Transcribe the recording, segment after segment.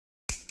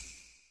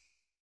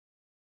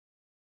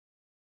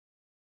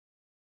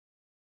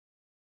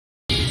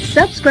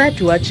Subscribe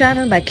to our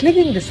channel by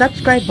clicking the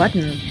subscribe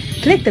button.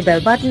 Click the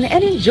bell button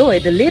and enjoy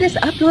the latest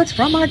uploads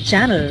from our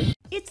channel.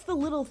 It's the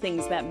little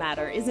things that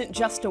matter isn't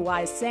just a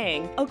wise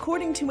saying.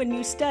 According to a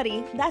new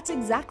study, that's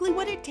exactly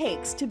what it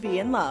takes to be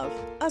in love.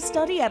 A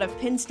study out of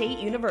Penn State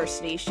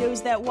University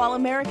shows that while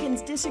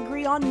Americans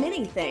disagree on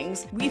many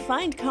things, we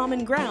find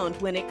common ground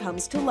when it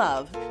comes to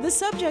love. The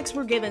subjects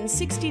were given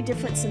 60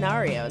 different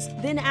scenarios,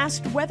 then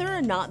asked whether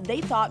or not they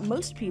thought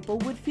most people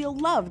would feel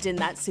loved in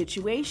that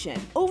situation.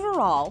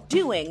 Overall,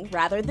 doing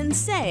rather than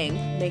saying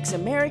makes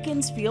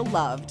Americans feel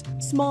loved.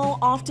 Small,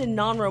 often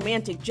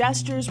non-romantic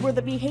gestures were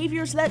the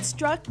behaviors that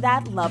struck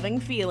that loving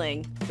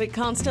feeling. But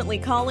constantly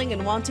calling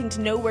and wanting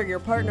to know where your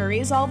partner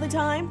is all the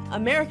time?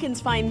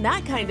 Americans find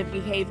that kind of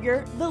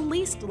behavior the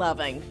least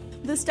loving.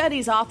 The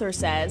study's author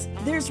says,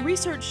 there's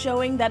research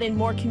showing that in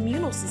more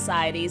communal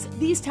societies,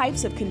 these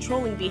types of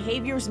controlling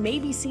behaviors may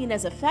be seen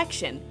as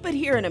affection, but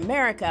here in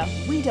America,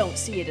 we don't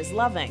see it as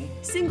loving.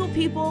 Single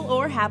people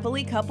or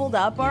happily coupled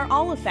up are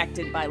all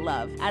affected by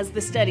love. As the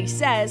study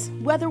says,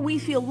 whether we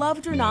feel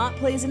loved or not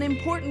plays an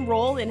important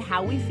role in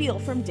how we feel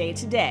from day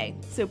to day.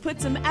 So put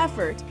some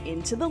effort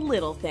into the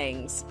little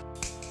things.